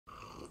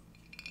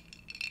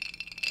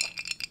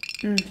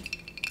Do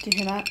you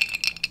hear that?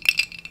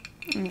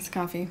 It's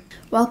coffee.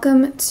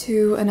 Welcome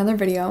to another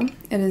video.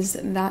 It is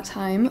that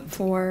time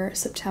for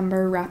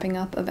September wrapping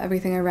up of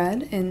everything I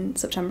read in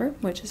September,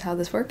 which is how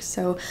this works.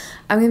 So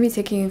I'm going to be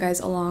taking you guys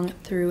along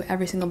through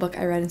every single book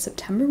I read in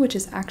September, which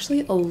is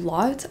actually a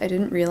lot. I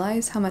didn't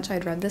realize how much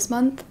I'd read this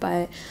month,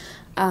 but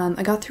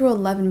I got through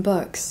 11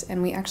 books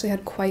and we actually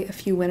had quite a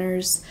few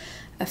winners,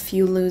 a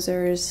few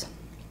losers.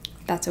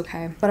 That's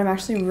okay. But I'm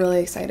actually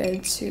really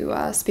excited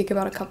to speak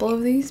about a couple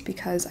of these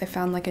because I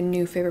found like a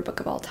new favorite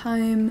book of all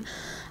time.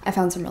 I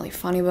found some really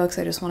funny books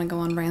I just want to go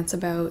on rants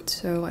about.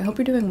 So I hope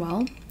you're doing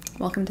well.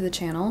 Welcome to the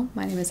channel.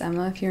 My name is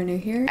Emma if you're new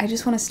here. I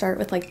just want to start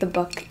with like the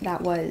book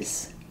that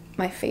was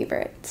my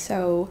favorite.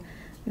 So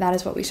that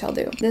is what we shall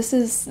do. This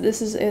is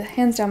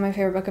hands down my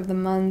favorite book of the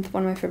month,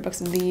 one of my favorite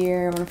books of the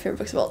year, one of my favorite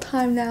books of all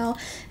time now.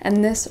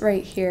 And this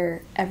right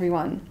here,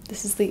 everyone,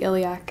 this is The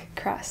Iliac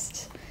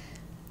Crest.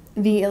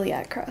 The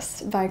Iliac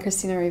Crest by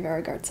Cristina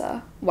Rivera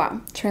Garza.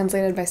 Wow.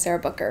 Translated by Sarah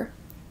Booker.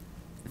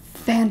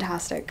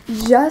 Fantastic.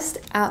 Just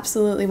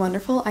absolutely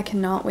wonderful. I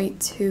cannot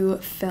wait to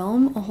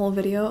film a whole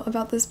video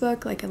about this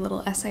book, like a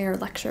little essay or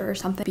lecture or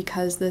something,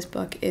 because this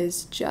book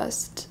is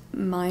just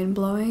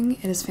mind-blowing.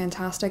 It is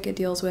fantastic. It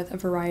deals with a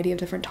variety of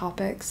different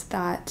topics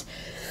that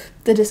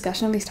the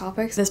discussion of these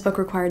topics, this book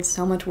required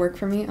so much work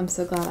for me. I'm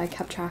so glad I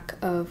kept track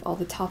of all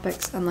the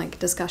topics and like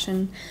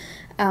discussion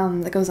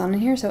that goes on in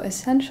here. So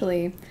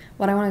essentially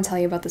what I want to tell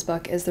you about this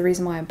book is the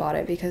reason why I bought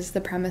it, because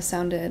the premise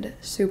sounded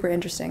super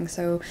interesting.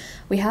 So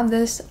we have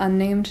this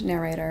unnamed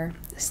narrator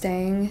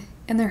staying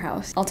in their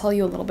house. I'll tell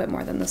you a little bit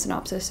more than the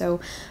synopsis. So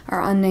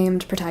our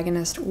unnamed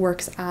protagonist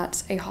works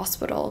at a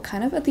hospital,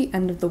 kind of at the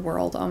end of the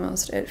world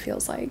almost, it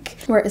feels like,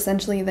 where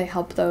essentially they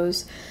help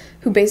those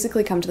who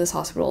basically come to this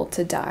hospital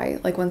to die.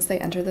 Like once they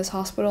enter this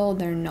hospital,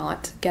 they're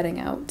not getting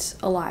out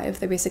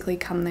alive. They basically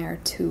come there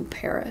to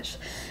perish.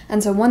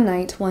 And so one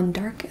night, one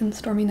dark and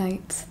stormy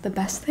night, the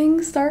best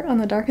things start on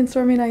the dark and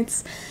stormy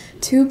nights,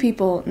 two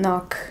people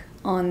knock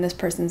on this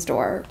person's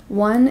door.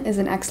 One is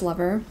an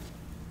ex-lover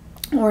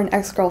or an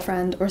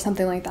ex-girlfriend or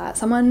something like that,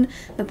 someone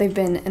that they've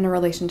been in a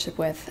relationship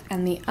with,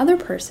 and the other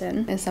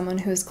person is someone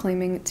who is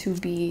claiming to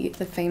be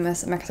the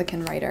famous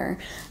Mexican writer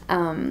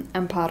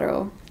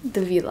Amparo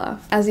Davila.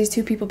 As these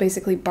two people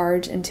basically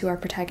barge into our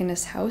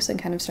protagonist's house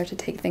and kind of start to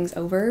take things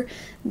over,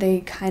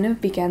 they kind of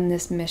begin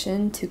this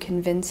mission to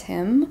convince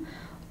him,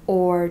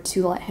 or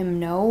to let him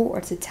know,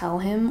 or to tell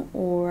him,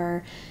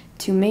 or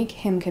to make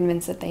him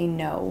convinced that they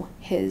know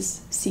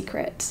his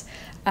secret.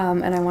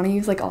 And I want to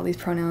use like all these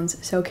pronouns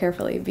so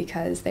carefully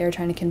because they are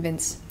trying to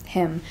convince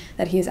him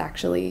that he is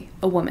actually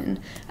a woman,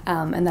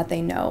 and that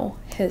they know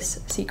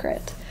his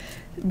secret.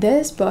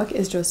 This book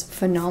is just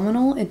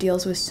phenomenal. It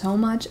deals with so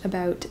much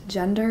about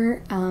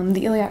gender.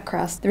 The iliac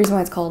crest, the reason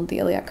why it's called the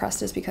iliac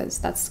crest is because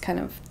that's kind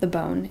of the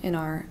bone in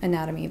our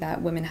anatomy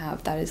that women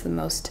have. That is the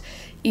most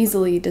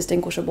easily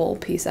distinguishable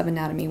piece of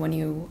anatomy when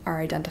you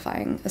are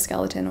identifying a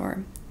skeleton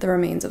or the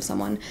remains of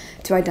someone.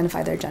 To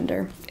identify their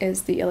gender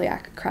is the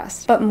iliac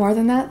crest. But more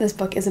than that, this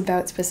book is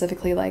about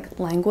specifically like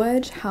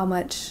language, how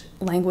much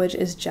language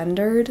is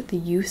gendered, the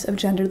use of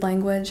gendered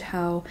language,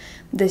 how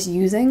this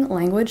using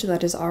language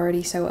that is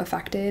already so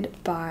affected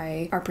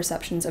by our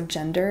perceptions of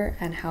gender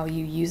and how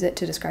you use it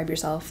to describe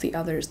yourself, the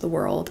others, the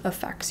world,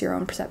 affects your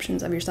own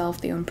perceptions of yourself,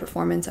 the own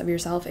performance of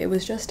yourself. It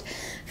was just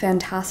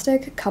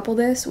fantastic. Couple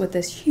this with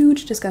this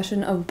huge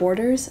discussion of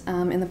borders.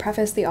 In the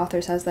preface, the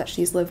author says that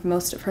she's lived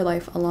most of her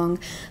life along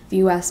the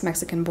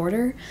US-Mexican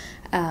border,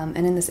 and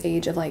in this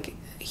age of like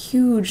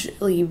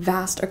hugely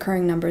vast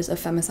occurring numbers of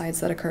femicides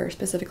that occur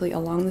specifically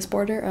along this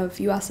border of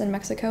US and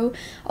Mexico,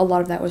 a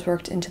lot of that was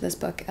worked into this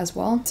book as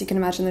well. So you can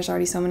imagine there's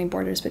already so many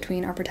borders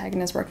between our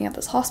protagonist working at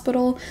this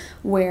hospital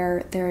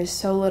where there is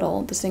so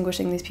little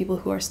distinguishing these people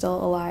who are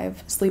still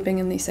alive sleeping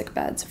in these sick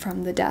beds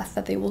from the death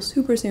that they will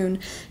super soon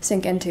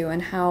sink into,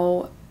 and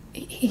how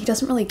he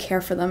doesn't really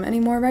care for them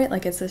anymore, right?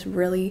 Like it's this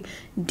really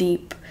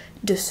deep,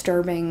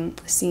 disturbing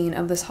scene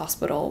of this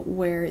hospital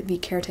where the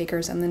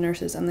caretakers and the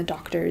nurses and the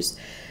doctors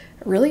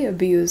really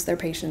abuse their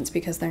patients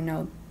because they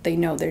know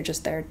they're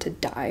just there to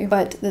die.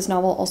 But this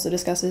novel also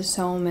discusses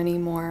so many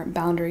more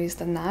boundaries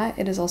than that.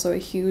 It is also a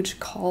huge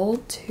call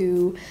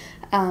to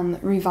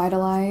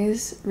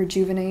revitalize,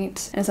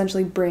 rejuvenate, and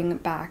essentially bring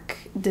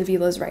back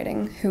Davila's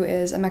writing, who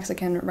is a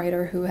Mexican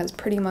writer who has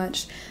pretty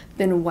much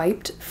been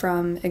wiped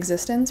from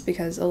existence,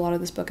 because a lot of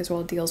this book as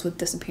well deals with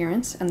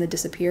disappearance and the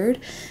disappeared.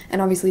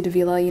 And obviously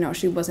Davila, you know,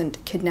 she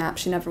wasn't kidnapped,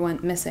 she never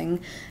went missing.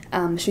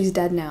 She's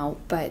dead now,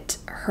 but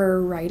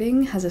her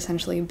writing has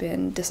essentially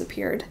been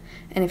disappeared.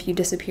 And if you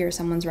disappear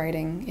someone's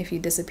writing, if you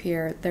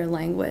disappear their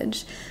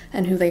language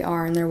and who they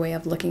are and their way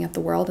of looking at the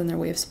world and their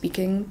way of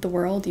speaking the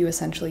world, you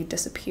essentially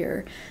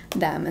disappear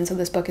them. And so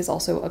this book is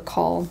also a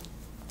call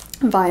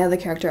via the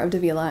character of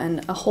Davila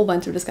and a whole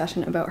bunch of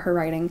discussion about her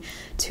writing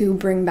to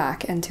bring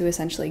back and to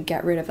essentially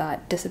get rid of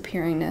that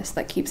disappearingness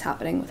that keeps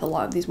happening with a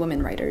lot of these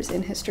women writers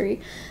in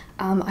history.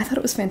 I thought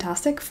it was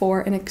fantastic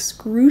for an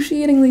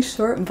excruciatingly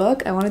short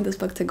book. I wanted this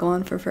book to go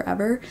on for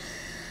forever.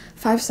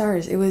 5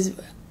 stars. It was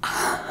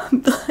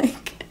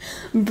like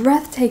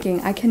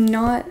breathtaking. I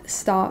cannot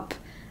stop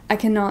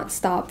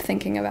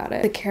thinking about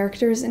it. The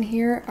characters in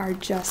here are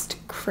just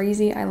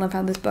crazy. I love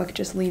how this book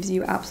just leaves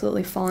you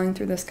absolutely falling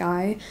through the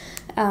sky,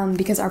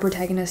 because our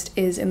protagonist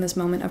is in this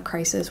moment of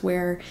crisis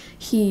where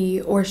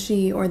he or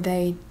she or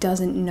they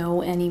doesn't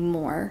know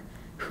anymore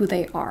who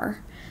they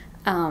are.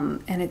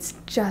 And it's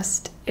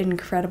just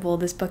incredible.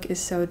 This book is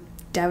so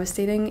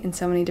devastating in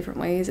so many different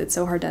ways. It's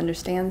so hard to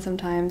understand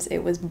sometimes. It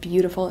was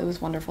beautiful. It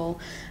was wonderful.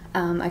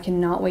 I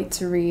cannot wait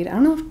to read.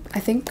 I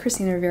think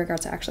Christina Rivera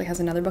Garza actually has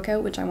another book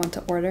out which I want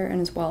to order,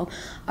 and as well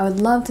I would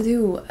love to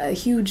do a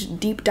huge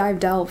deep dive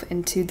delve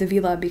into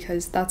Davila,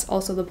 because that's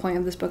also the point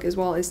of this book as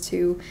well, is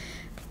to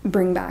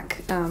bring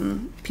back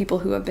people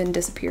who have been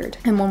disappeared.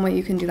 And one way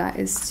you can do that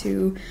is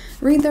to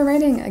read their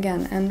writing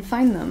again and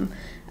find them.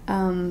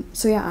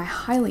 So yeah, I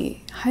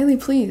highly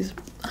please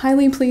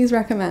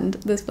recommend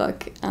this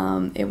book.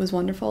 It was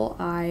wonderful.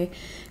 I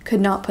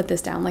could not put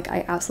this down. Like,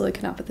 I absolutely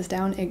could not put this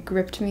down. It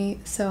gripped me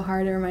so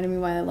hard. It reminded me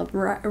why I love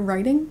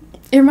writing.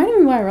 It reminded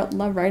me why I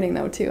love writing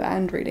though too,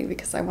 and reading,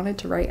 because I wanted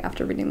to write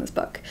after reading this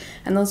book.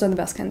 And those are the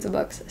best kinds of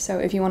books. So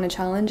if you want a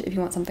challenge, if you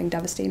want something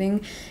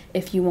devastating,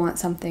 if you want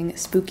something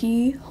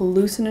spooky,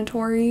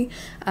 hallucinatory,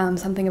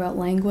 something about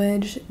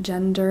language,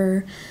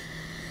 gender,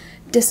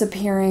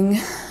 disappearing,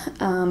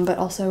 but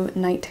also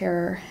night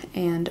terror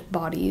and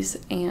bodies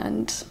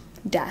and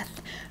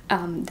death,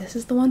 this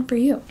is the one for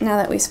you. Now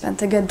that we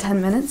spent a good 10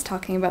 minutes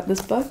talking about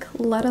this book,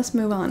 let us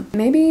move on.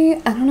 Maybe,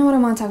 I don't know what I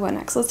want to talk about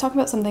next. Let's talk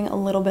about something a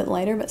little bit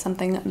lighter, but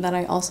something that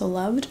I also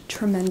loved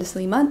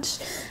tremendously much,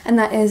 and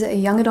that is a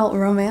young adult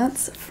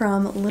romance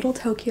from Little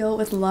Tokyo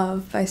with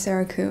Love by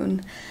Sarah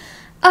Kuhn.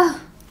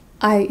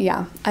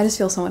 I just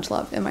feel so much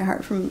love in my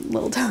heart from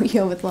Little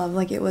Tokyo with Love.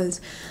 Like, it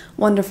was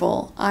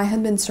wonderful. I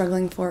had been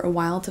struggling for a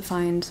while to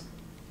find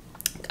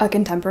a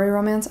contemporary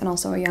romance and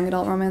also a young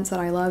adult romance that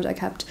I loved. I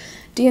kept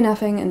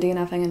DNFing and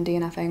DNFing and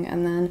DNFing,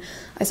 and then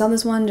I saw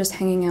this one just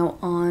hanging out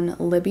on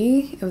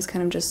Libby. It was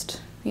kind of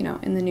just, you know,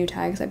 in the new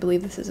tags. I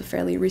believe this is a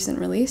fairly recent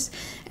release,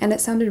 and it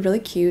sounded really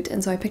cute,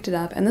 and so I picked it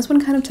up. And this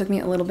one kind of took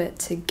me a little bit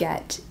to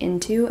get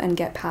into and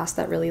get past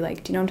that really,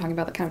 like, do you know what I'm talking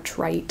about, the kind of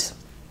trite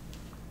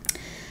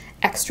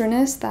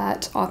extraness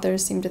that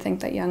authors seem to think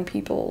that young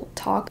people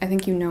talk. I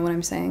think you know what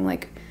I'm saying,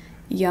 like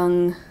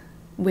young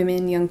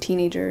women, young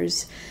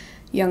teenagers,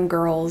 young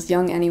girls,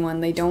 young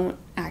anyone, they don't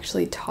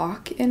actually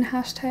talk in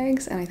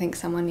hashtags, and I think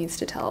someone needs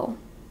to tell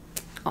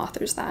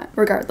authors that.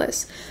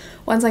 Regardless,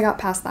 once I got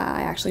past that,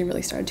 I actually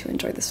really started to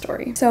enjoy the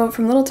story. So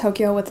From Little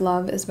Tokyo with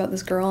Love is about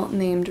this girl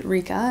named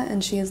Rika,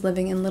 and she is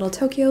living in Little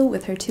Tokyo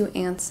with her 2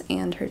 aunts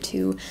and her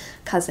 2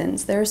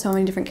 cousins. There are so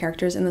many different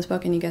characters in this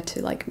book, and you get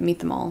to like meet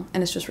them all,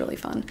 and it's just really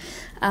fun.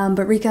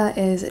 But Rika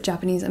is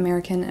Japanese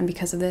American, and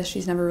because of this,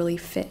 she's never really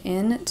fit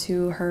in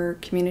to her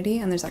community,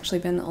 and there's actually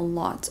been a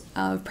lot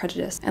of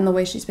prejudice, and the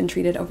way she's been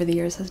treated over the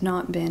years has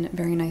not been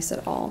very nice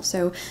at all.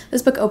 So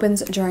this book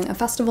opens during a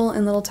festival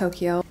in Little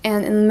Tokyo,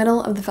 and in the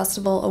middle of the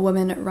festival, a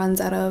woman runs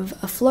out of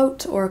a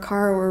float or a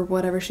car or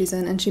whatever she's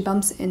in, and she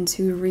bumps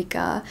into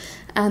Rika,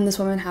 and this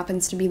woman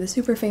happens to be the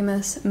super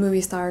famous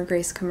movie star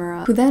Grace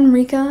Kimura, who then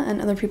Rika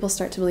and other people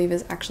start to believe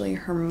is actually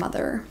her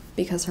mother,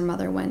 because her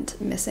mother went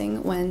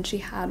missing when she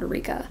had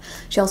Rika.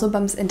 She also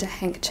bumps into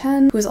Hank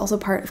Chen, who is also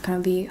part of kind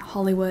of the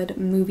Hollywood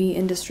movie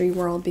industry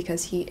world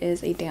because he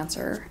is a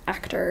dancer,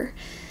 actor,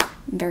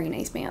 very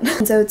nice man.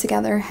 And so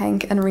together,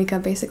 Hank and Rika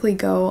basically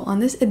go on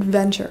this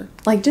adventure,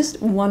 like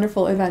just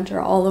wonderful adventure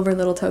all over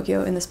Little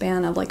Tokyo in the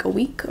span of like a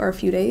week or a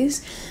few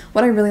days.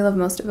 What I really love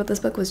most about this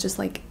book was just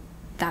like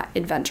that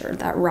adventure,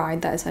 that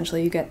ride that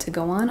essentially you get to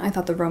go on. I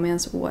thought the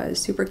romance was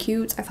super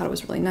cute. I thought it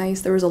was really nice.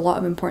 There was a lot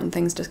of important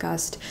things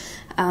discussed.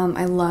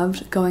 I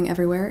loved going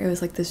everywhere. It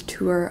was like this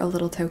tour of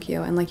Little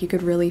Tokyo, and like you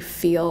could really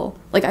feel,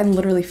 like I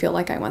literally feel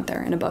like I went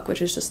there in a book,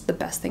 which is just the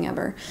best thing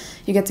ever.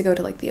 You get to go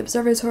to like the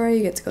observatory,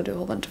 you get to go to a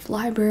whole bunch of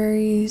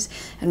libraries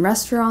and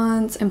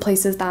restaurants and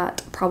places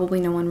that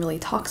probably no one really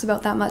talks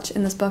about that much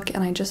in this book,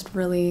 and I just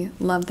really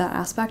loved that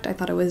aspect. I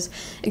thought it was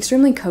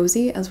extremely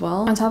cozy as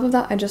well. On top of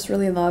that, I just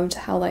really loved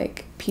how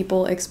like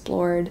people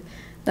explored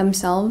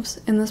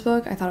themselves in this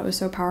book. I thought it was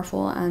so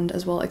powerful, and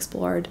as well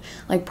explored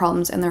like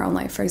problems in their own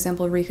life. For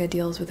example, Rika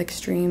deals with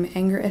extreme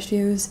anger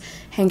issues,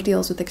 Hank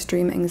deals with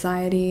extreme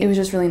anxiety. It was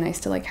just really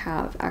nice to like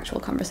have actual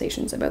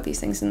conversations about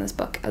these things in this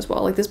book as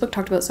well. Like this book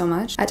talked about so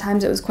much. At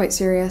times it was quite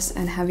serious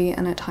and heavy,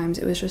 and at times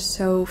it was just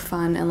so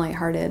fun and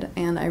lighthearted,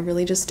 and I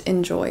really just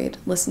enjoyed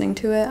listening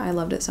to it. I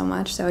loved it so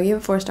much, so I gave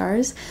it 4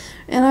 stars,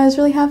 and I was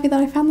really happy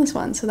that I found this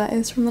one. So that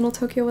is From Little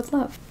Tokyo with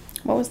Love.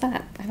 What was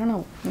that? I don't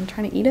know. I'm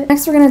trying to eat it.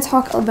 Next, we're going to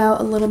talk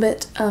about a little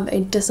bit of a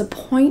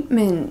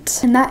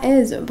disappointment, and that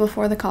is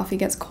Before the Coffee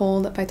Gets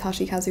Cold by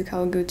Toshikazu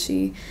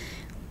Kawaguchi.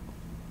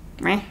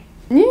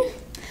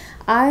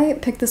 I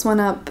picked this one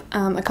up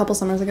a couple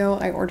summers ago.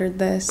 I ordered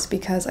this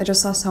because I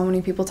just saw so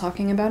many people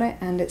talking about it,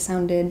 and it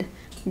sounded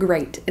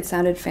great. It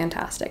sounded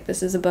fantastic.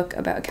 This is a book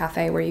about a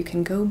cafe where you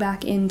can go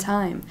back in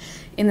time.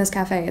 In this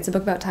cafe, it's a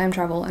book about time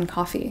travel and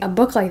coffee. A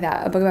book like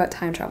that, a book about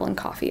time travel and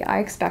coffee, I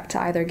expect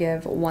to either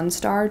give 1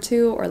 star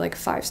to or like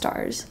 5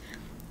 stars.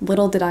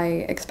 little did I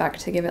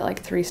expect to give it like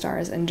 3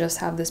 stars and just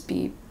have this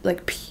be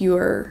like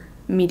pure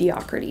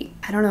mediocrity.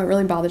 I don't know, it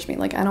really bothers me.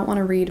 Like, I don't want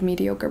to read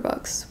mediocre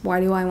books.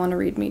 Why do I want to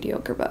read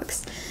mediocre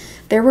books?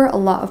 There were a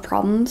lot of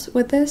problems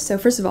with this. So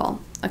first of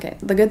all, okay,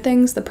 the good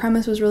things, the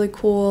premise was really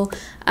cool.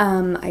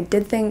 I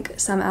did think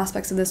some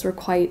aspects of this were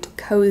quite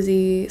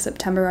cozy.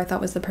 September I thought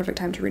was the perfect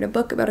time to read a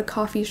book about a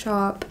coffee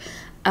shop.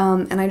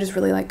 And I just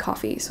really like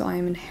coffee, so I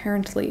am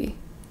inherently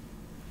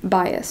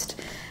biased.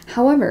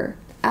 However,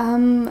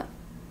 when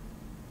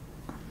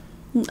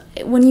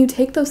you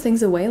take those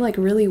things away, like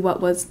really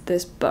what was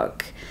this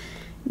book?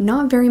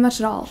 Not very much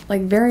at all.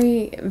 Like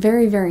very,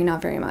 very, very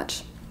not very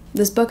much.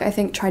 This book, I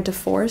think, tried to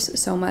force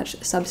so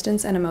much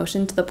substance and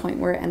emotion to the point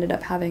where it ended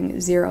up having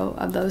 0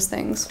 of those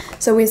things.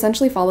 So we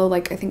essentially follow,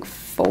 like, I think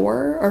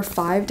 4 or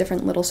 5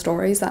 different little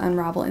stories that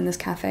unravel in this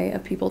cafe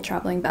of people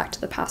traveling back to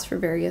the past for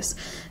various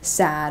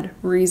sad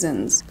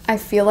reasons. I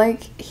feel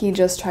like he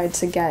just tried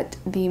to get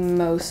the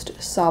most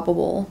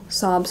sobbable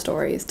sob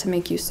stories to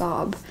make you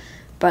sob,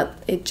 but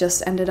it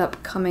just ended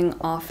up coming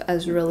off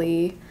as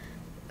really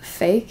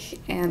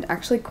fake and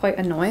actually quite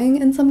annoying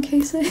in some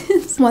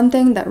cases. One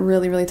thing that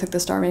really took the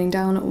star rating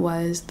down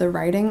was the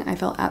writing. I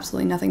felt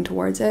absolutely nothing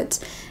towards it,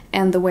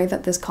 and the way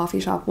that this coffee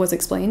shop was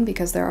explained,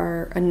 because there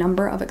are a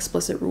number of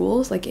explicit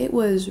rules. Like, it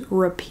was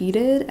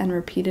repeated and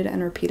repeated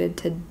and repeated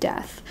to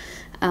death.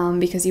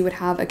 Because you would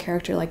have a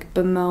character like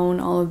bemoan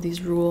all of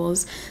these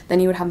rules,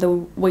 then you would have the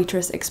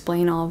waitress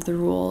explain all of the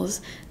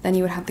rules, then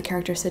you would have the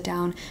character sit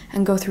down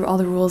and go through all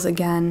the rules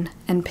again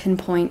and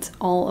pinpoint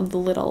all of the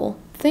little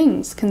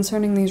things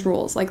concerning these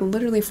rules, like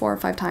literally 4 or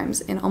 5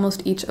 times in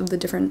almost each of the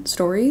different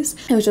stories.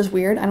 It was just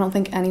weird. I don't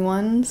think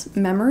anyone's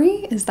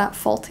memory is that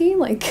faulty.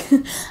 Like,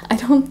 I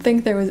don't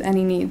think there was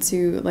any need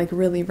to like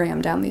really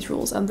ram down these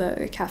rules of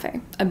the cafe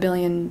a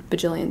billion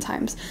bajillion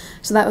times.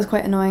 So that was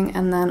quite annoying.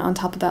 And then on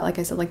top of that, like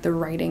I said, like the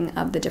writing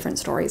of the different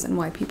stories and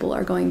why people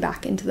are going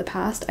back into the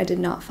past, I did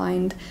not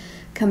find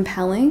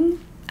compelling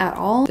at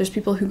all. There's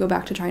people who go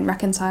back to try and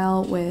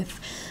reconcile with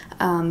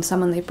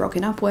someone they've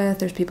broken up with.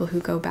 There's people who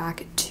go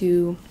back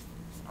to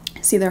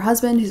see their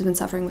husband who's been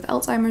suffering with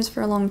Alzheimer's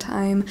for a long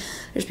time.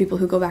 There's people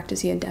who go back to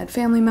see a dead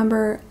family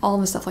member, all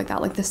of the stuff like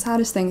that. Like the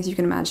saddest things you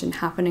can imagine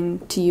happening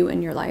to you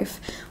in your life,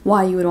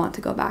 why you would want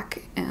to go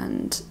back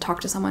and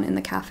talk to someone in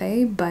the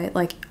cafe. But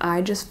like,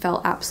 I just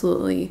felt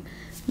absolutely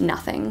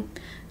nothing.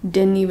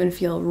 Didn't even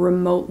feel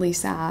remotely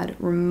sad,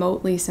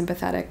 remotely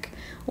sympathetic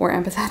or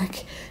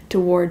empathetic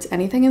towards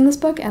anything in this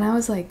book. And I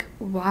was like,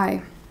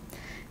 why?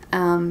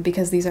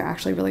 Because these are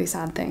actually really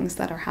sad things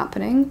that are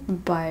happening,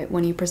 but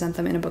when you present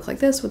them in a book like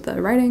this with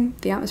the writing,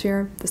 the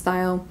atmosphere, the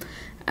style,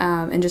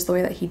 and just the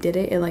way that he did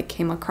it, it like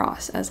came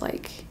across as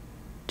like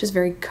just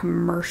very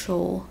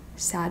commercial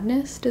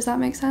sadness. Does that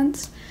make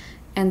sense?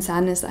 And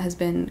sadness that has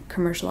been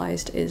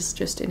commercialized is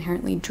just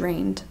inherently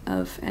drained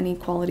of any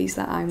qualities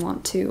that I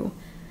want to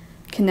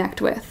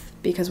connect with,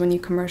 because when you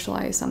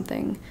commercialize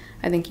something,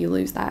 I think you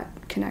lose that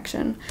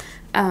connection.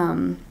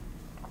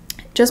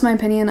 Just my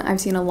opinion. I've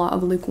seen a lot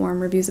of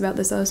lukewarm reviews about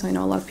this though, so I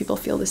know a lot of people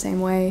feel the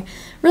same way.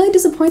 Really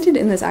disappointed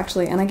in this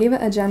actually, and I gave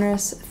it a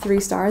generous 3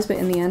 stars, but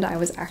in the end I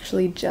was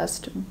actually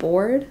just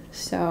bored,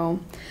 so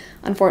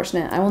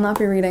unfortunate. I will not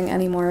be reading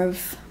any more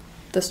of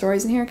the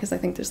stories in here because I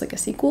think there's like a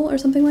sequel or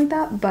something like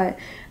that, but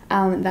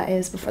that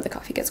is before the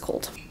coffee gets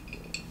cold.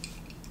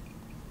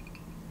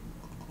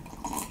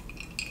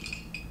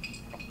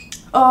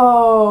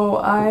 Oh,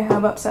 I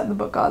have upset the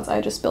book gods.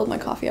 I just spilled my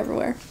coffee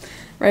everywhere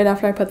right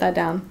after I put that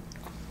down.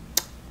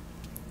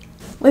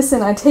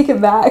 Listen, I take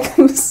it back.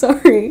 I'm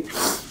sorry.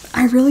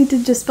 I really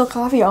did just spill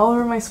coffee all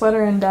over my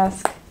sweater and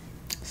desk.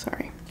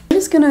 Sorry. I'm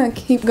just gonna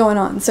keep going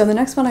on. So the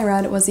next one I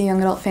read was a young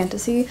adult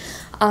fantasy.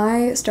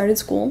 I started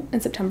school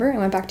in September. I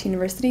went back to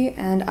university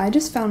and I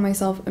just found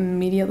myself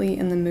immediately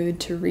in the mood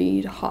to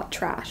read hot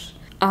trash.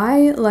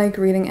 I like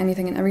reading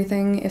anything and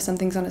everything. If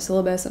something's on a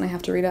syllabus and I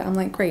have to read it, I'm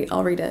like, great,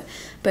 I'll read it.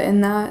 But in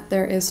that,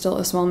 there is still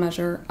a small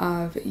measure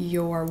of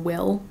your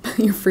will,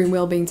 your free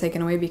will being taken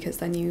away, because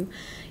then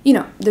you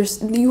know,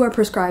 you are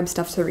prescribed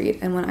stuff to read.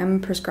 And when I'm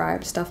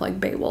prescribed stuff like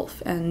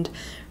Beowulf and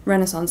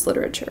Renaissance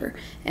literature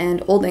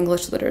and Old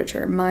English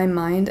literature, my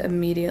mind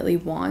immediately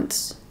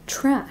wants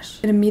trash.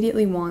 It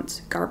immediately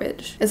wants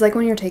garbage. It's like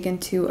when you're taken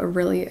to a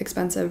really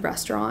expensive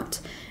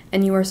restaurant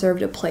and you are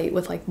served a plate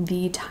with like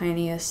the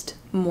tiniest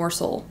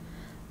morsel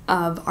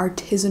of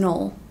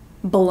artisanal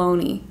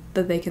bologna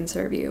that they can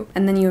serve you,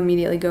 and then you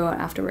immediately go out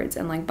afterwards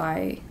and like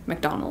buy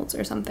McDonald's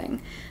or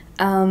something.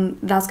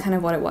 That's kind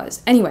of what it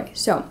was. Anyway,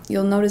 so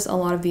you'll notice a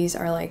lot of these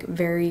are like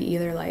very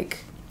either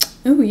like,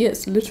 oh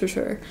yes,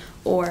 literature,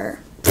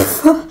 or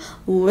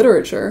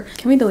literature.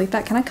 Can we delete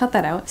that? Can I cut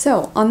that out?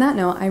 So on that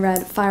note, I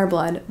read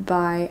Fireblood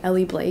by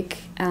Ellie Blake.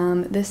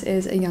 This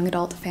is a young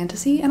adult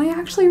fantasy, and I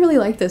actually really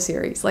like this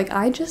series. Like,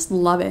 I just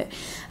love it.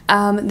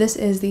 This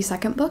is the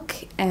 2nd book,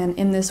 and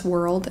in this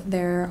world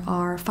there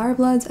are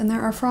Firebloods and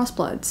there are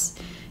Frostbloods.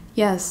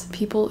 Yes,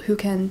 people who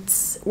can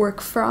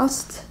work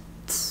frost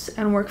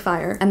and work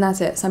fire, and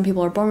that's it. Some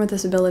people are born with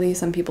this ability,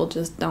 some people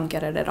just don't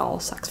get it at all.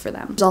 Sucks for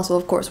them. There's also,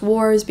 of course,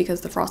 wars,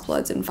 because the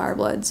Frostbloods and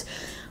Firebloods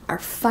are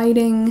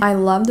fighting. I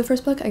love the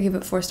first book. I gave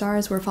it 4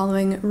 stars. We're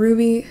following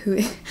Ruby, who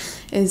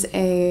is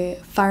a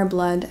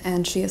fireblood,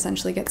 and she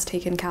essentially gets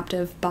taken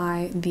captive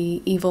by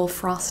the evil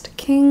Frost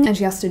King, and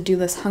she has to do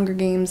this Hunger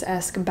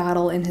Games-esque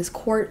battle in his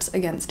court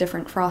against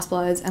different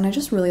Frostbloods, and I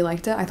just really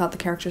liked it. I thought the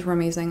characters were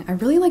amazing. I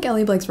really like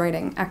Ellie Blake's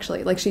writing,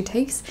 actually. Like, she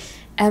takes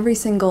every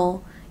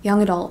single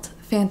young adult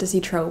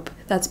fantasy trope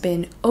that's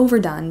been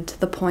overdone to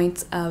the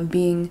point of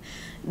being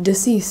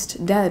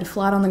deceased, dead,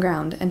 flat on the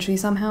ground, and she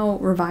somehow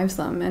revives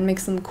them and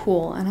makes them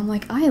cool, and I'm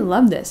like, I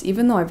love this.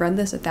 Even though I've read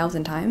this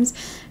 1,000 times,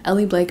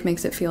 Ellie Blake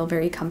makes it feel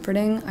very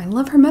comforting. I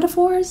love her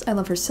metaphors, I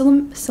love her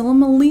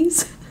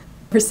similes.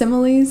 Her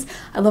similes.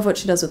 I love what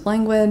she does with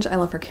language, I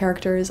love her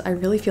characters, I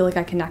really feel like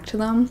I connect to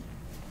them.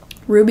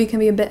 Ruby can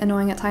be a bit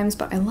annoying at times,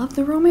 but I love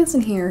the romance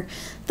in here.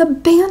 The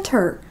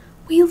banter!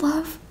 We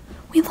love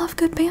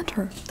good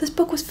banter. This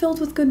book was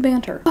filled with good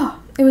banter.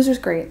 Oh, it was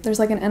just great. There's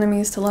like an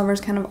enemies to lovers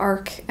kind of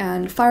arc,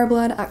 and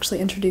Fireblood actually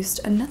introduced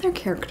another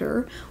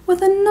character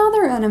with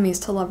another enemies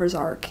to lovers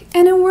arc,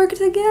 and it worked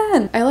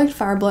again. I liked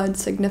Fireblood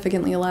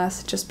significantly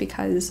less just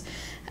because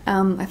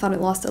I thought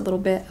it lost a little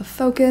bit of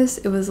focus.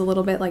 It was a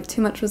little bit like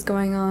too much was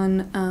going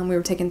on. We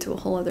were taken to a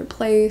whole other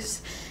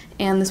place,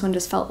 and this one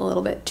just felt a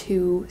little bit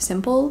too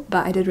simple,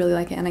 but I did really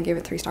like it, and I gave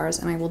it 3 stars,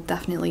 and I will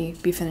definitely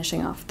be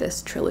finishing off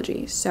this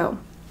trilogy. So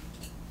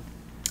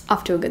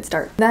off to a good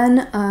start.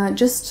 Then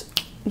just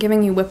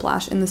giving you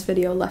whiplash in this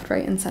video, left,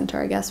 right, and center,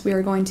 I guess. We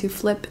are going to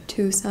flip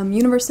to some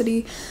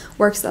university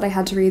works that I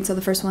had to read. So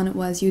the first one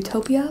was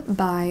Utopia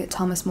by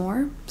Thomas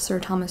More, Sir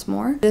Thomas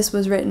More. This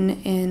was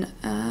written in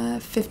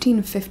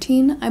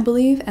 1515, I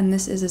believe, and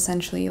this is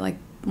essentially like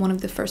one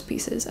of the first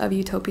pieces of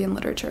utopian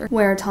literature,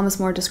 where Thomas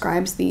More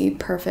describes the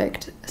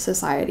perfect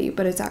society,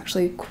 but it's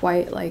actually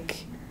quite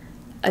like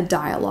a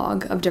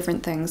dialogue of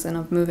different things and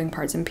of moving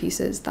parts and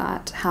pieces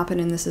that happen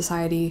in the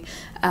society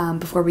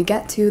before we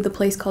get to the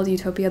place called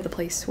Utopia. The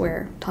place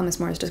where Thomas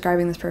More is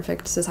describing this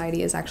perfect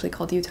society is actually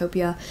called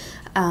Utopia.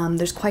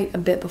 There's quite a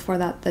bit before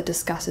that that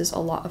discusses a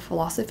lot of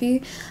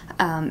philosophy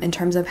in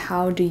terms of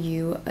how do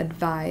you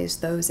advise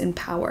those in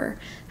power?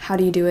 How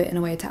do you do it in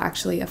a way to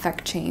actually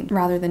affect change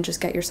rather than just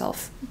get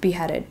yourself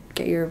beheaded,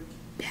 get your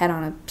head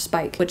on a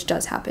spike, which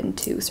does happen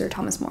to Sir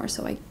Thomas More,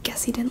 so I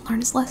guess he didn't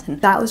learn his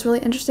lesson. That was really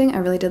interesting. I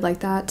really did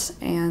like that,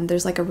 and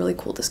there's like a really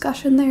cool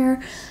discussion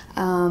there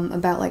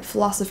about like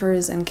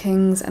philosophers and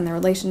kings and their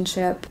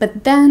relationship.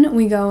 But then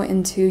we go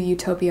into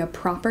Utopia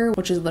proper,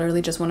 which is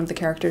literally just one of the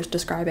characters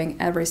describing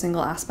every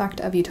single aspect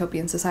of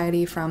utopian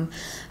society, from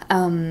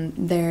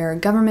their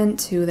government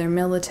to their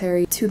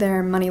military to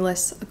their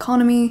moneyless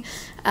economy,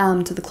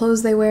 to the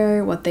clothes they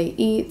wear, what they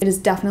eat. It is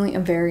definitely a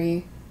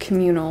very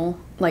communal,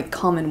 like,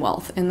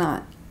 commonwealth, in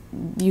that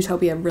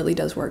Utopia really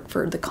does work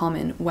for the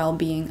common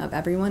well-being of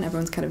everyone.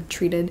 Everyone's kind of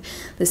treated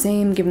the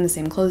same, given the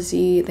same clothes to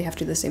eat, they have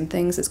to do the same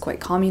things. It's quite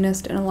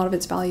communist in a lot of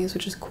its values,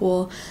 which is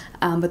cool,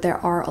 but there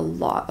are a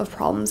lot of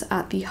problems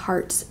at the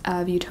heart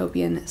of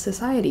utopian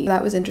society.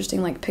 That was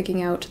interesting, like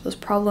picking out those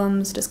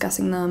problems,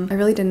 discussing them. I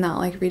really did not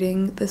like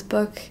reading this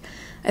book.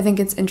 I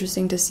think it's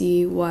interesting to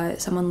see what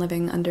someone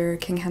living under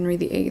King Henry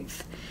VIII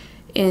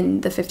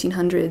in the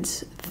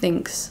 1500s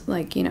thinks,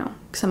 like, you know,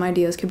 some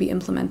ideas could be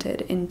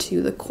implemented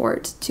into the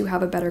court to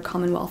have a better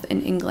commonwealth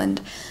in England,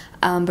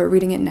 but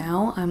reading it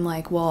now, I'm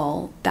like,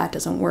 well, that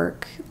doesn't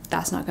work,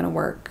 that's not gonna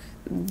work,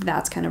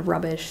 that's kind of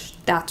rubbish,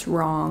 that's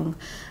wrong,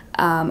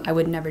 I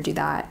would never do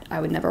that, I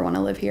would never want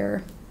to live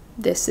here,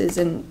 this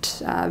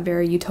isn't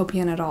very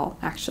utopian at all,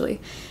 actually.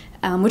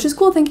 Which is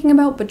cool thinking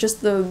about, but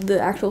just the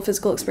actual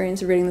physical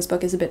experience of reading this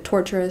book is a bit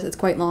torturous. It's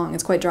quite long,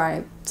 it's quite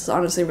dry, it's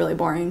honestly really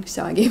boring,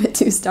 so I gave it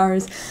 2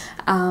 stars,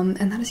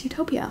 and that is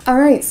Utopia.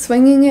 Alright,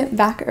 swinging it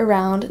back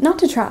around, not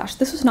to trash,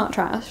 this was not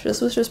trash,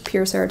 this was just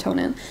pure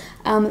serotonin.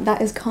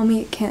 That is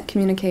Komi Can't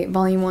Communicate,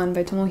 Volume 1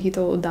 by Tomohito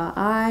Oda.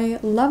 I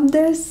love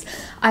this.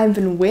 I've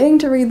been waiting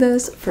to read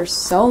this for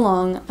so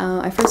long.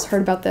 I first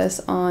heard about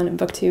this on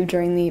BookTube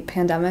during the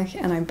pandemic,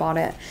 and I bought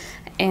it.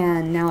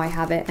 And now I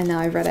have it, and now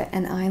I've read it,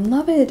 and I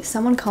love it.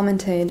 Someone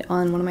commented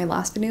on one of my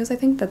last videos, I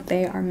think, that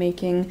they are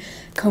making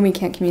Komi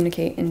Can't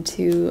Communicate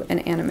into an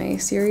anime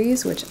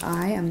series, which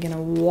I am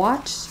gonna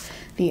watch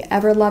the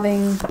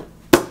ever-loving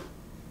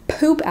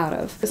poop out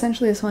of.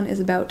 Essentially, this one is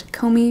about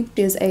Komi.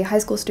 She is a high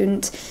school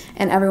student,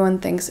 and everyone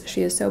thinks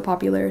she is so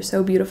popular,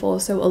 so beautiful,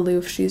 so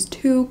aloof. She's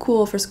too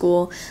cool for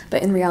school,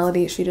 but in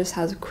reality, she just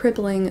has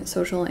crippling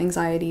social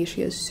anxiety.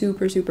 She has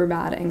super, super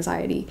bad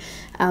anxiety.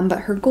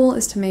 But her goal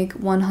is to make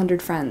 100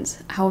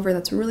 friends. However,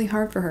 that's really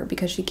hard for her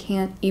because she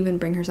can't even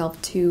bring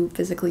herself to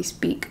physically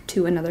speak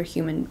to another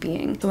human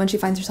being. So when she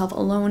finds herself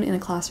alone in a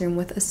classroom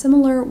with a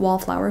similar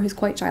wallflower who's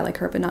quite shy like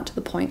her, but not to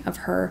the point of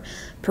her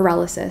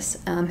paralysis,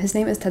 his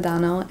name is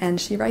Tadano, and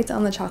she writes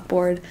on the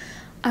chalkboard,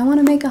 "I want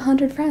to make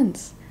 100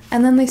 friends."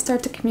 And then they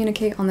start to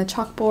communicate on the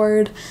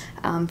chalkboard.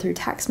 through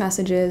text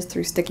messages,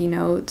 through sticky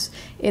notes.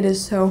 It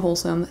is so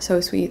wholesome,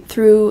 so sweet.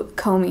 Through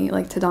Komi,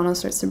 like Tadano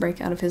starts to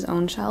break out of his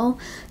own shell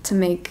to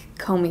make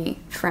Komi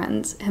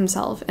friends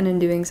himself, and in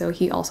doing so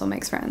he also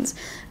makes friends.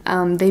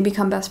 They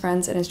become best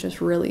friends, and it's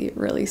just really,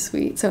 really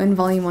sweet. So in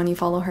volume 1 you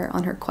follow her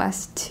on her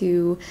quest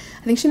to,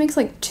 I think she makes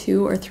like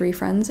 2 or 3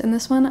 friends in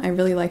this one. I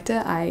really liked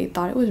it. I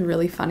thought it was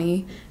really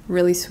funny,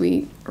 really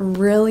sweet,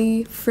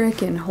 really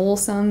freaking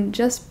wholesome,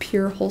 just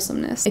pure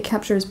wholesomeness. It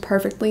captures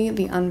perfectly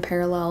the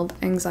unparalleled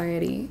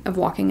anxiety of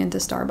walking into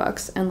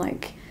Starbucks and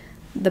like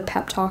the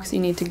pep talks you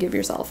need to give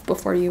yourself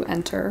before you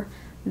enter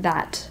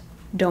that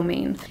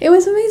domain. It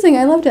was amazing.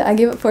 I loved it. I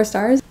gave it 4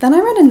 stars. Then I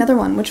read another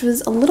one, which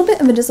was a little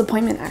bit of a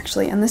disappointment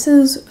actually, and this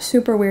is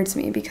super weird to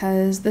me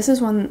because this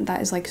is one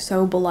that is like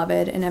so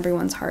beloved in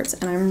everyone's hearts,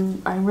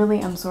 and I really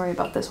am sorry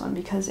about this one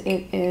because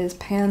it is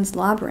Pan's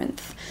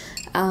Labyrinth.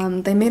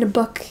 They made a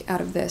book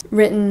out of this,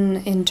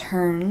 written in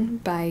turn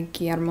by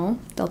Guillermo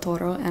del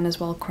Toro and as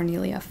well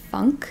Cornelia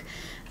Funk.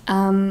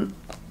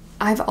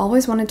 I've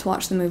always wanted to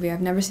watch the movie.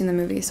 I've never seen the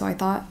movie, so I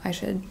thought I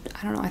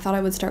thought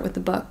I would start with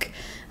the book.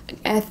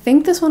 I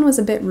think this one was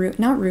a bit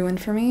not ruined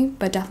for me,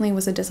 but definitely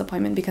was a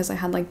disappointment because I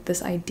had like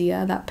this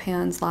idea that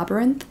Pan's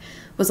Labyrinth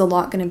was a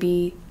lot going to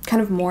be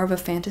kind of more of a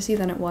fantasy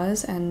than it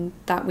was, and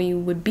that we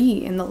would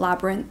be in the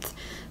labyrinth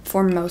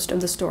for most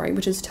of the story,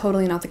 which is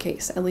totally not the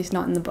case, at least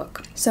not in the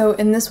book. So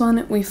in this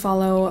one we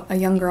follow a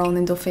young girl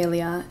named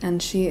Ophelia,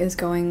 and she is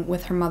going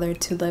with her mother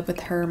to live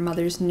with her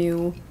mother's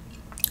new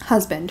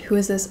husband, who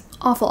is this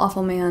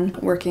awful man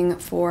working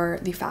for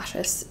the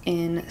fascists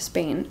in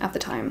Spain at the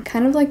time.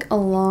 Kind of like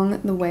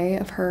along the way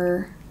of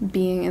her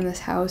being in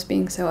this house,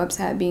 being so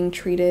upset, being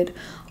treated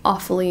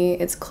awfully,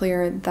 it's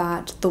clear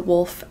that the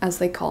wolf, as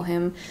they call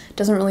him,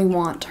 doesn't really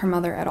want her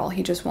mother at all.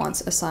 He just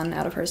wants a son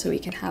out of her so he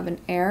can have an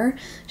heir.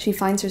 She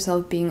finds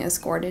herself being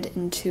escorted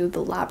into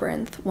the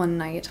labyrinth one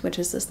night, which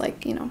is this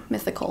like, you know,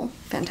 mythical,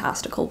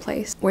 fantastical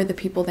place where the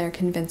people there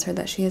convince her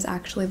that she is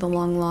actually the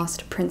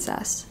long-lost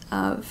princess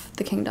of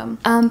the kingdom.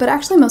 But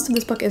actually most of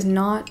this book is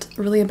not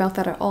really about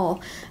that at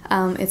all.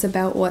 It's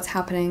about what's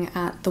happening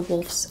at the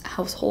wolf's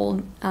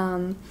household.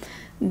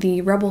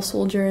 The rebel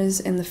soldiers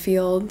in the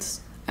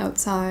fields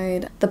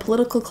outside, the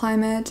political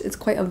climate. It's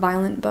quite a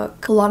violent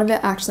book. A lot of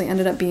it actually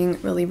ended up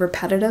being really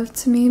repetitive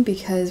to me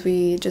because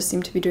we just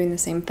seem to be doing the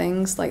same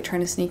things, like trying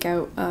to sneak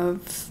out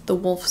of the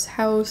wolf's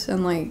house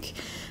and like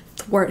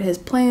thwart his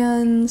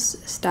plans,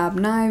 stab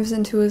knives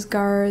into his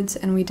guards,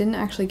 and we didn't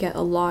actually get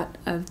a lot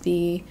of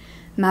the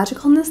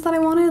magicalness that I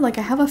wanted. Like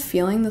I have a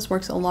feeling this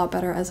works a lot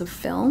better as a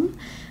film.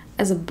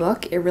 As a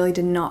book, it really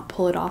did not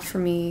pull it off for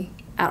me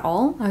at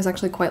all. I was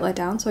actually quite let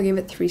down, so I gave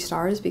it 3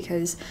 stars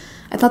because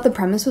I thought the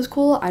premise was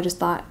cool. I just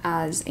thought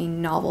as a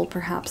novel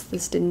perhaps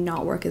this did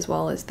not work as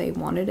well as they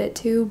wanted it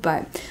to,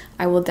 but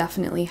I will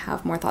definitely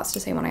have more thoughts to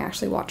say when I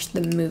actually watch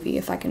the movie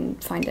if I can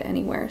find it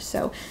anywhere.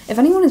 So if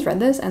anyone has read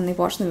this and they've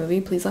watched the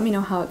movie, please let me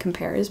know how it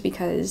compares,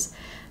 because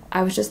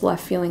I was just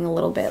left feeling a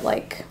little bit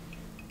like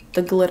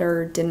the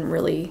glitter didn't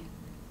really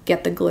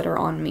get the glitter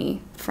on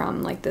me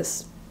from like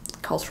this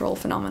cultural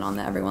phenomenon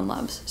that everyone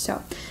loves.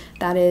 So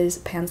that is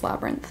Pan's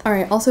Labyrinth.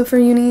 Alright, also for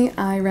uni,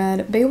 I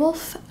read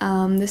Beowulf.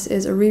 This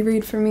is a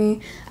reread for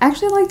me. I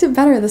actually liked it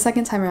better the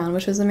second time around,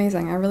 which was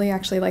amazing. I really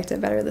actually liked it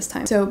better this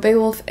time. So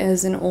Beowulf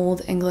is an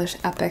old English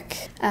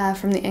epic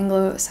from the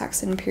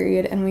Anglo-Saxon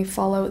period, and we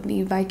follow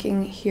the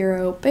Viking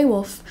hero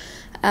Beowulf,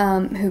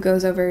 who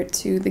goes over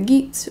to the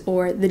Geats,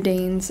 or the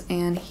Danes,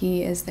 and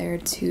he is there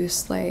to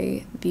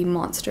slay the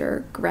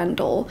monster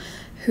Grendel,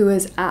 who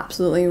is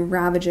absolutely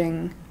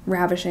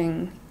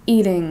ravishing,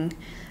 eating,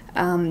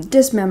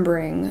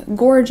 dismembering,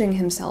 gorging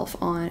himself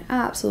on,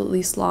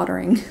 absolutely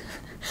slaughtering.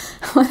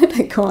 Why did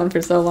I go on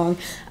for so long?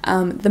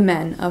 The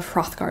men of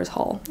Hrothgar's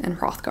hall, and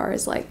Hrothgar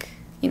is like,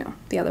 you know,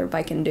 the other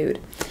Viking dude.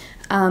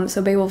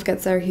 So Beowulf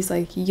gets there, he's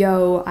like,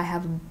 yo, I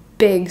have a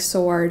big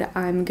sword,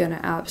 I'm gonna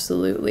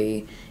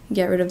absolutely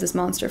get rid of this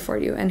monster for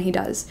you, and he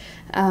does.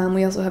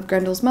 We also have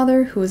Grendel's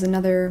mother, who is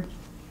another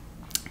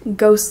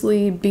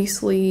ghostly,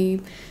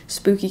 beastly,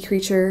 spooky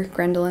creature.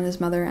 Grendel and his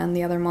mother and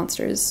the other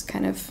monsters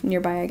kind of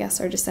nearby, I guess,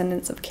 are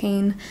descendants of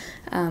Cain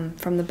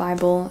from the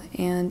Bible,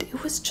 and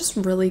it was just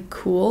really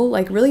cool.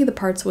 Like, really the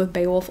parts with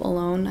Beowulf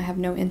alone I have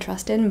no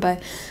interest in,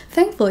 but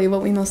thankfully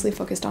what we mostly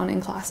focused on in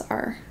class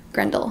are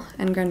Grendel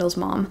and Grendel's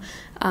mom,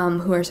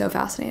 who are so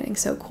fascinating,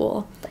 so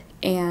cool.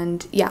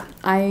 And yeah,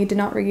 I did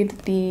not read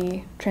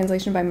the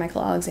translation by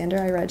Michael Alexander.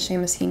 I read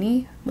Seamus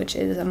Heaney, which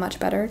is a much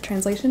better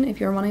translation if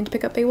you're wanting to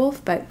pick up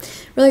Beowulf,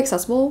 but really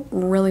accessible,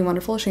 really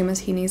wonderful.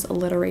 Seamus Heaney's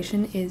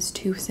alliteration is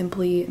to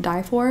simply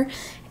die for,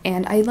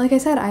 and like I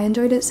said, I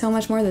enjoyed it so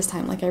much more this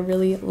time. Like, I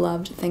really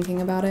loved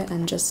thinking about it,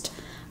 and just,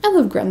 I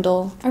love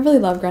Grendel. I really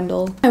love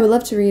Grendel. I would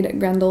love to read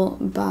Grendel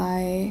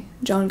by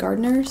John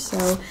Gardner,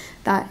 so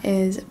that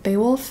is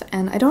Beowulf,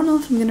 and I don't know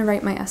if I'm going to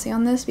write my essay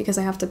on this because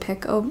I have to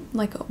pick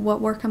like what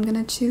work I'm going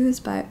to choose,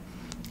 but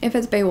if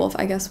it's Beowulf,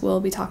 I guess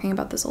we'll be talking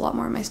about this a lot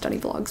more in my study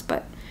vlogs,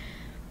 but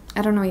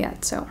I don't know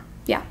yet, so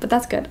yeah, but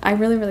that's good. I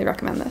really, really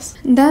recommend this.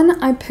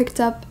 Then I picked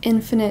up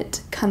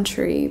Infinite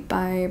Country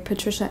by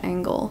Patricia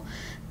Engel.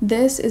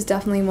 This is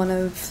definitely one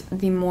of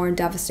the more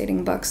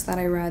devastating books that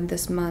I read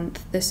this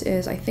month. This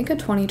is, I think, a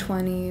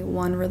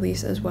 2021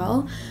 release as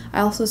well. I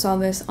also saw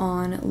this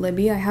on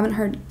Libby. I haven't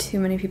heard too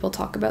many people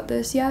talk about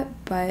this yet,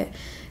 but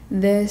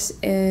this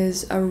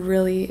is a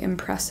really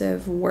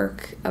impressive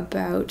work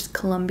about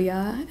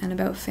Colombia and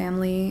about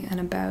family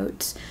and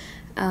about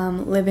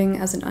living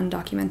as an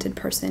undocumented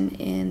person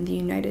in the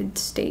United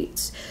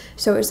States.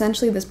 So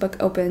essentially this book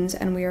opens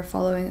and we are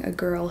following a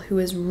girl who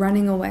is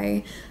running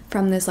away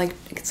from this, like,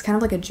 it's kind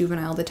of like a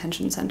juvenile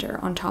detention center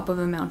on top of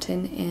a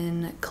mountain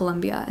in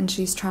Colombia, and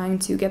she's trying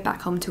to get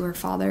back home to her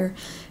father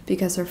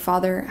because her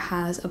father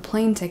has a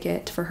plane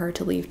ticket for her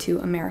to leave to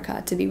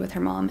America to be with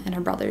her mom and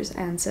her brothers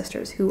and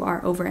sisters who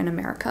are over in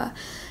America.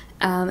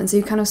 And so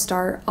you kind of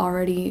start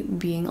already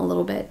being a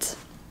little bit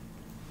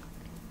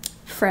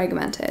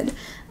fragmented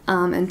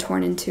and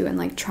torn into, and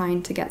like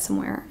trying to get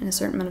somewhere in a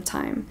certain amount of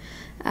time.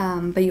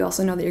 But you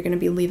also know that you're going to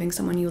be leaving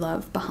someone you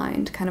love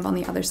behind kind of on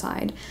the other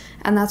side.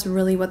 And that's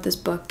really what this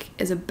book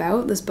is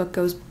about. This book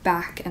goes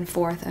back and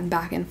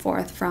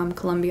forth from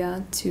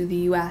Colombia to the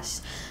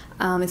US.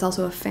 It's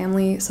also a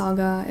family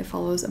saga. It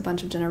follows a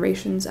bunch of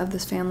generations of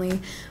this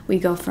family. We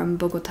go from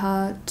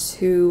Bogota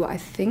to, I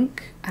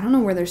don't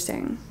know where they're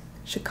staying,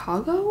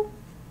 Chicago?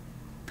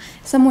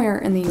 Somewhere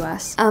in the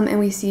US, and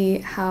we see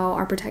how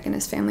our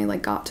protagonist family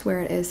like got to where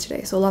it is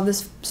today. So a lot of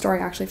this story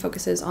actually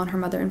focuses on her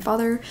mother and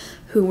father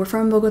who were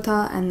from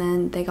Bogota, and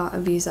then they got a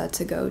visa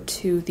to go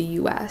to the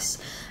US.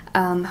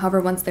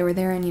 However, once they were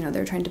there and, you know, they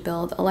were trying to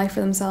build a life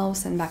for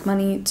themselves, send back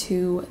money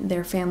to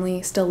their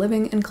family still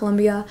living in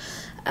Colombia,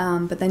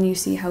 but then you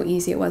see how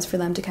easy it was for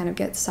them to kind of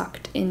get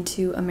sucked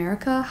into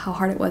America, how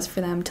hard it was for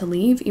them to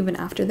leave even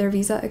after their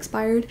visa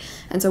expired.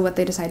 And so what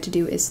they decide to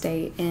do is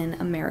stay in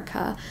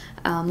America,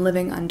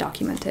 living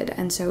undocumented.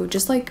 And so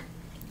just like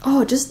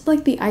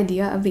the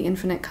idea of the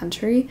infinite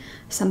country,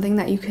 something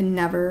that you can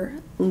never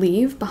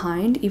leave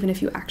behind, even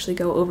if you actually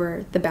go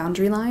over the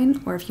boundary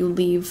line or if you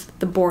leave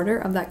the border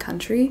of that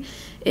country,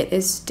 it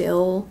is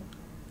still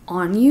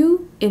on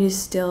you. It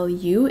is still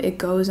you. It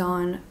goes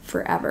on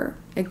forever.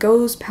 It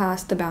goes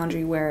past the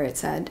boundary where it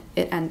said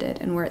it ended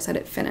and where it said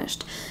it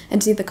finished.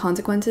 And to see the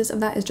consequences of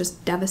that is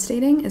just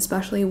devastating,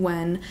 especially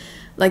when,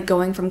 like,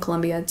 going from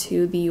Colombia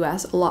to the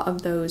US, a lot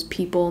of those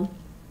people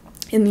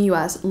in the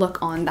US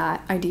look on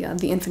that idea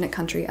of the infinite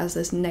country as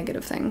this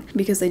negative thing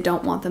because they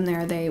don't want them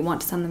there. They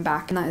want to send them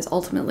back. And that is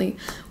ultimately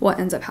what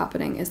ends up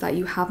happening, is that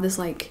you have this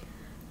like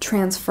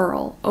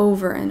transferal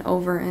over and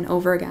over and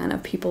over again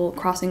of people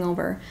crossing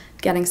over,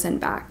 getting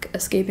sent back,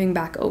 escaping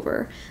back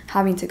over,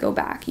 having to go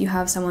back. You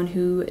have someone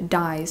who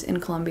dies in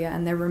Colombia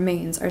and their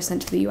remains are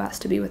sent to the US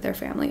to be with their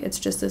family. It's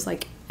just this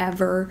like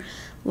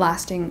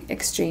everlasting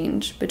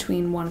exchange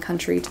between one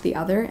country to the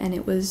other, and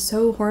it was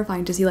so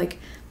horrifying to see like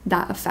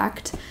that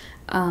effect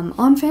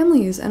on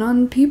families and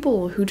on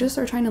people who just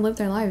are trying to live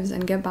their lives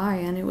and get by.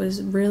 And it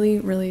was really,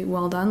 really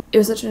well done. It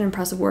was such an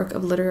impressive work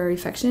of literary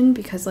fiction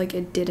because like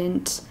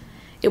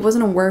it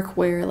wasn't a work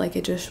where like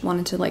it just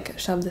wanted to like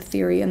shove the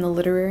theory and the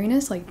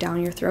literariness like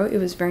down your throat. It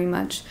was very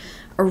much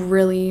a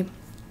really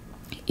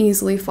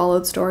easily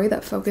followed story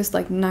that focused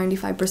like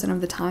 95%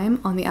 of the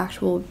time on the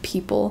actual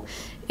people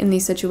in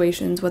these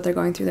situations, what they're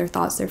going through, their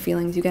thoughts, their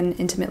feelings. You get an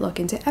intimate look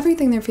into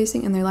everything they're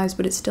facing in their lives,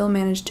 but it still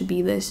managed to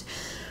be this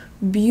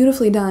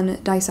beautifully done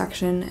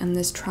dissection and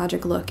this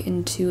tragic look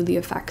into the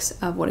effects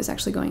of what is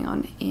actually going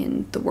on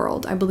in the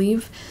world. I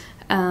believe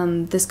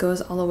this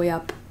goes all the way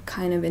up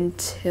kind of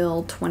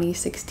until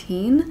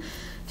 2016.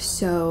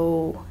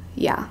 So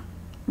yeah,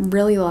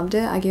 really loved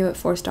it. I gave it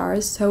 4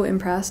 stars, so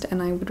impressed,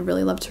 and I would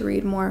really love to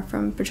read more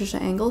from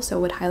Patricia Engel, so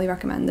would highly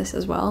recommend this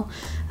as well.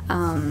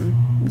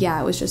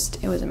 Yeah, it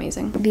was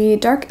amazing. The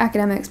dark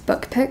academics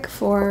book pick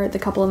for the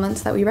couple of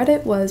months that we read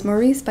it was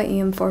Maurice by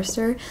E.M.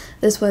 Forster.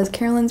 This was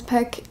Carolyn's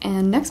pick,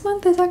 and next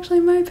month is actually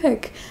my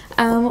pick,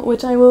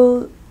 which I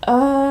will,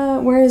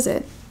 where is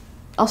it?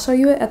 I'll show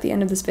you it at the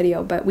end of this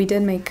video, but we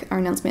did make our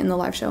announcement in the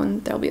live show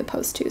and there'll be a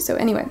post too. So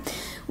anyway,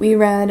 we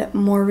read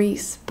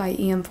Maurice by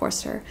E.M.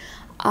 Forster.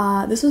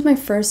 This was my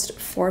first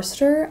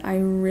Forster. I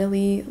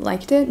really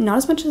liked it, not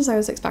as much as I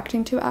was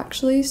expecting to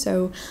actually.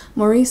 So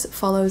Maurice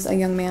follows a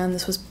young man.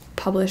 This was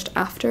published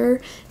after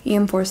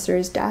E.M.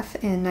 Forster's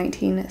death in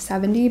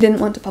 1970. Didn't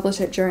want to publish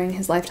it during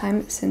his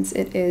lifetime since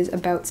it is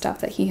about stuff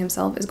that he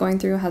himself is going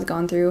through, has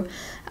gone through,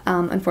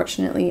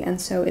 unfortunately. And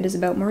so it is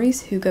about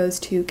Maurice, who goes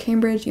to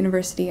Cambridge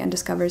University and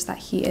discovers that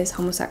he is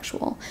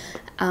homosexual,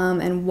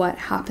 and what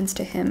happens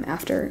to him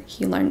after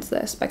he learns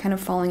this by kind of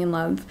falling in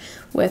love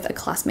with a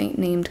classmate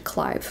named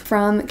Clive.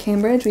 From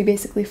Cambridge, we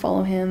basically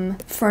follow him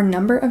for a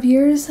number of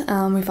years.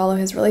 We follow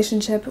his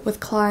relationship with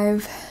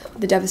Clive,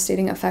 the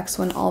devastating effects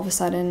when all of a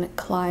sudden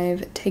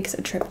Clive takes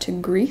a trip to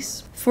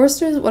Greece.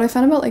 What I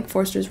found about like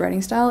Forster's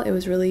writing style, it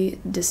was really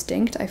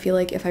distinct. I feel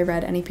like if I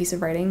read any piece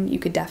of writing, you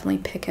could definitely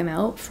pick him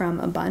out from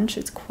a bunch.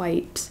 It's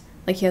quite,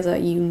 like, he has a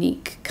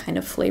unique kind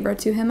of flavor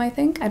to him, I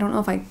think. I don't know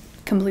if I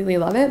completely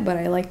love it, but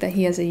I like that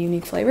he has a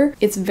unique flavor.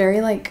 It's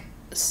very like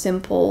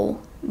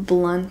simple,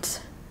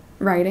 blunt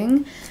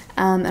writing,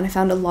 and I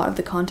found a lot of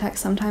the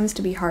context sometimes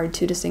to be hard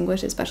to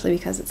distinguish, especially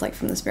because it's like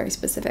from this very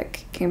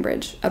specific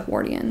Cambridge,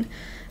 Edwardian,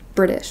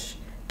 British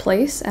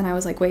place, and I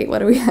was like, wait,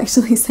 what are we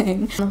actually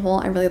saying? On the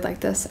whole, I really like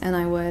this and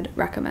I would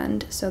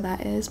recommend. So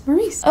that is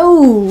Maurice.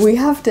 Oh, we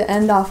have to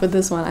end off with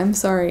this one. I'm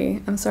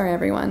sorry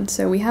everyone.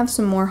 So we have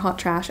some more hot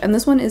trash, and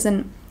this one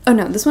isn't, oh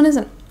no, this one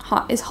isn't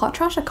hot. Is hot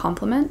trash a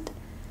compliment?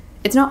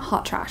 It's not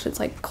hot trash, it's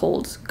like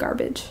cold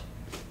garbage.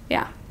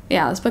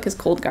 Yeah, this book is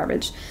cold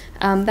garbage.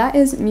 That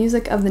is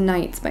Music of the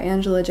Nights by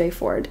Angela J.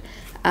 Ford.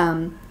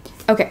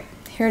 Okay,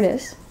 here it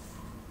is.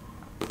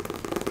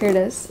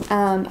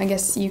 I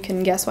guess you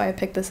can guess why I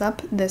picked this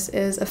up. This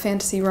is a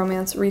fantasy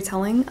romance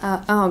retelling.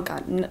 Oh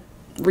god,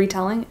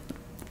 retelling?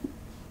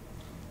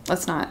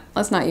 Let's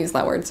not use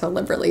that word so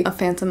liberally. A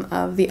Phantom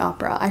of the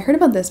Opera. I heard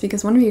about this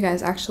because one of you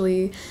guys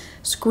actually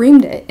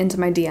screamed it into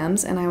my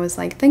DMs, and I was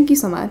like, thank you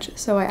so much.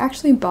 So I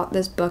actually bought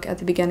this book at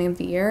the beginning of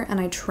the year, and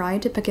I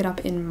tried to pick it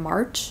up in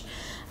March,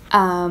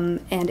 and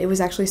it was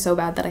actually so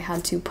bad that I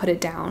had to put it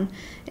down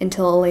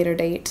until a later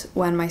date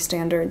when my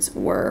standards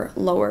were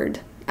lowered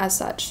as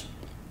such.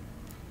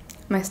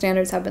 My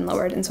standards have been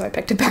lowered, and so I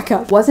picked it back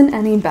up. Wasn't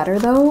any better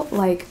though.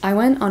 Like, I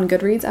went on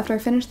Goodreads after I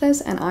finished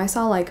this, and I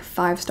saw like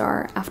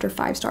 5-star after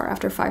 5-star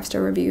after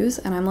 5-star reviews,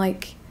 and I'm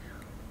like,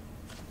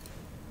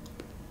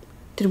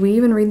 did we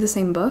even read the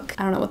same book?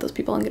 I don't know what those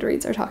people on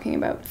Goodreads are talking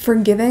about.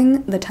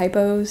 Forgiving the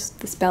typos,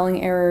 the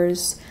spelling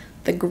errors,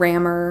 the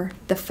grammar,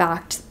 the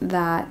fact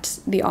that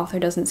the author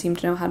doesn't seem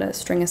to know how to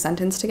string a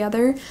sentence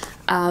together.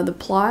 The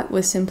plot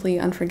was simply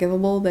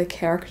unforgivable. The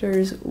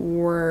characters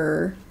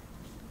were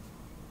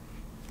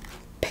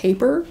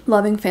paper.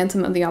 Loving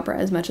Phantom of the Opera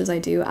as much as I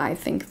do, I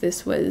think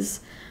this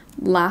was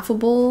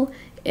laughable,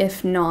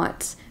 if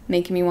not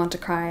making me want to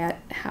cry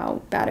at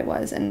how bad it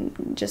was,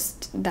 and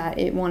just that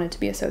it wanted to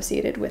be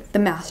associated with the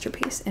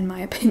masterpiece, in my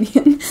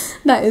opinion,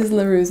 that is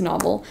LaRue's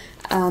novel.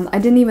 I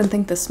didn't even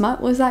think the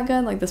smut was that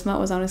good. Like, the smut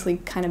was honestly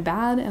kind of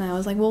bad, and I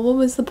was like, well, what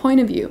was the point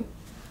of you?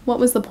 What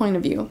was the point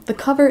of you? The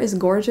cover is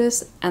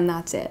gorgeous, and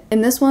that's it.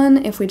 In this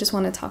one, if we just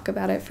want to talk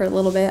about it for a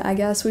little bit, I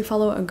guess, we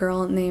follow a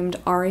girl named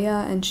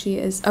Aria, and she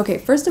is... Okay,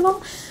 first of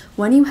all,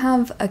 when you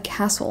have a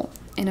castle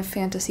in a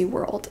fantasy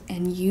world,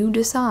 and you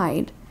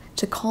decide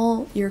to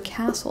call your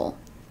castle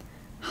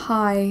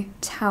High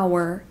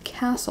Tower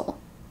Castle.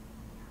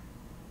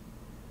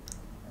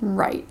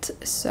 Right,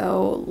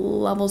 so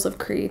levels of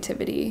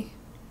creativity.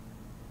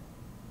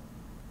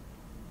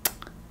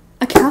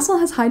 A castle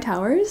has high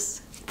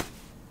towers?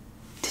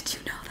 Did you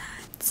know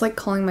that? It's like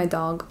calling my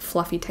dog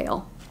Fluffy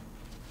Tail.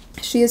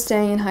 She is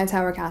staying in High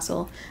Tower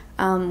Castle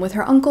with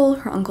her uncle.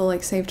 Her uncle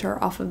like saved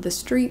her off of the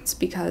streets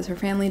because her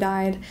family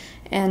died,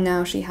 and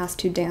now she has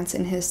to dance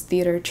in his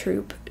theater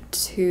troupe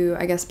to,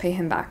 I guess, pay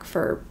him back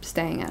for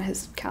staying at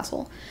his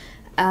castle.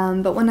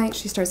 But one night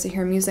she starts to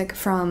hear music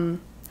from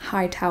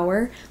High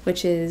Tower,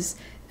 which is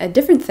a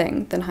different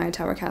thing than High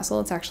Tower Castle.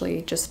 It's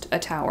actually just a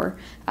tower,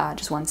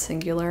 just one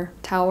singular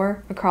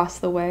tower across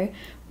the way,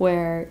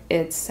 where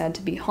it's said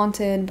to be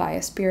haunted by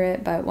a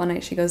spirit. But one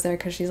night she goes there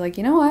because she's like,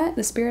 you know what,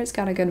 the spirit's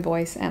got a good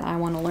voice and I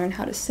want to learn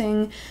how to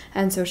sing.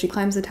 And so she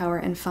climbs the tower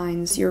and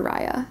finds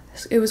Uriah.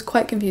 It was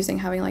quite confusing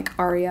having like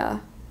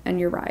Aria and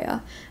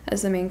Uriah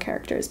as the main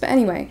characters. But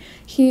anyway,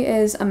 he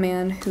is a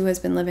man who has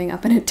been living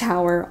up in a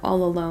tower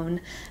all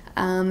alone,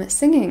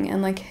 singing,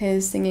 and like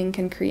his singing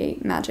can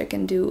create magic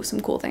and do some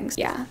cool things.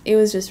 Yeah, it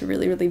was just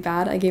really, really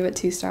bad. I gave it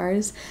 2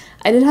 stars.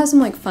 I did have some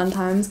like fun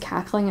times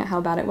cackling at how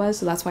bad it was,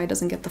 so that's why it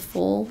doesn't get the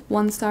full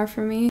 1 star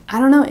for me.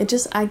 I don't know,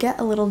 I get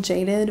a little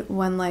jaded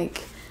when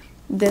like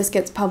this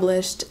gets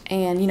published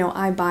and, you know,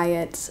 I buy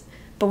it,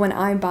 but when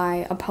I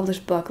buy a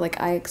published book,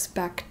 like I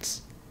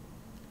expect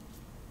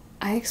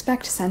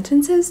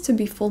sentences to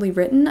be fully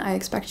written. I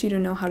expect you to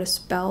know how to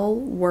spell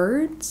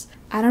words.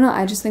 I don't know,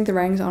 I just think the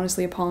writing's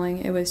honestly appalling.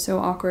 It was so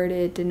awkward.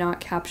 It did not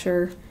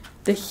capture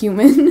the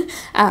human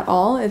at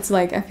all. It's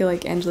like, I feel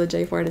like Angela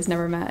J. Ford has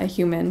never met a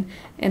human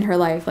in her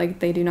life. Like,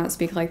 they do not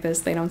speak like this.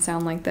 They don't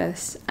sound like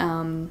this.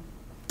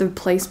 The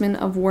placement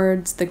of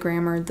words, the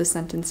grammar, the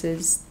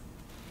sentences,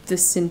 the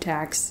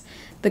syntax,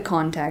 the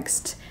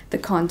context, the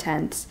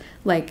content,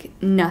 like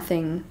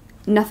nothing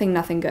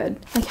good.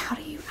 Like, how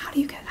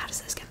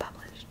does this get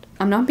published?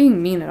 I'm not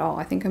being mean at all.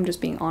 I think I'm just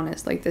being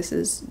honest. Like, this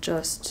is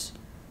just,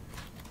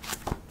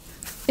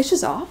 it's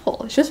just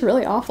awful. It's just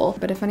really awful.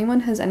 But if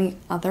anyone has any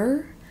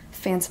other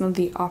Phantom of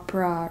the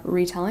Opera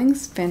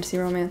retellings, fantasy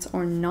romance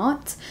or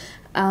not,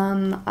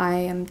 I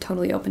am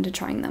totally open to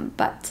trying them.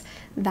 But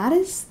that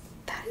is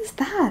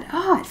that.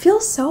 Ah, it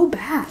feels so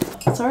bad.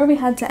 Sorry we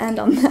had to end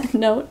on that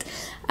note,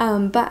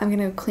 but I'm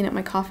gonna clean up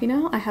my coffee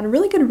now. I had a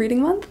really good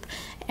reading month,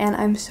 and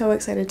I'm so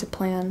excited to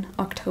plan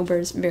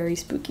October's very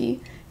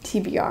spooky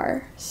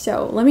TBR.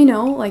 So let me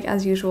know, like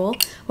as usual,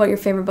 what your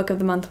favorite book of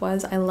the month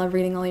was. I love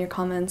reading all your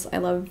comments. I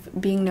love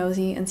being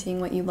nosy and seeing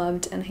what you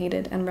loved and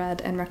hated and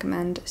read and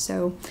recommend.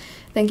 So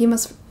thank you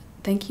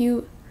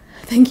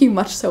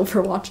much so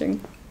for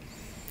watching.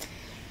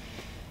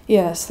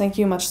 Yes, thank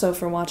you much so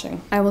for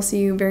watching. I will see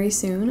you very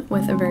soon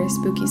with a very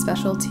spooky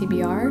special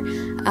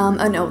TBR.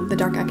 No, the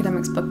Dark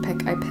Academics book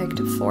pick I picked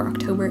for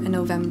October and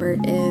November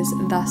is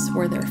Thus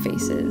Were Their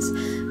Faces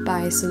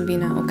by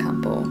Silvina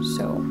Ocampo.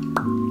 So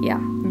yeah,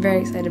 I'm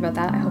very excited about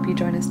that. I hope you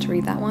join us to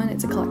read that one.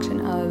 It's a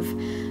collection of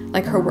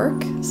like her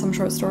work, some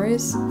short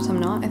stories, some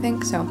not, I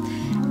think. So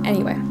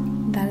anyway,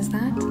 that is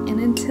that. And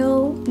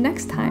until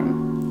next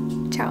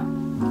time, ciao.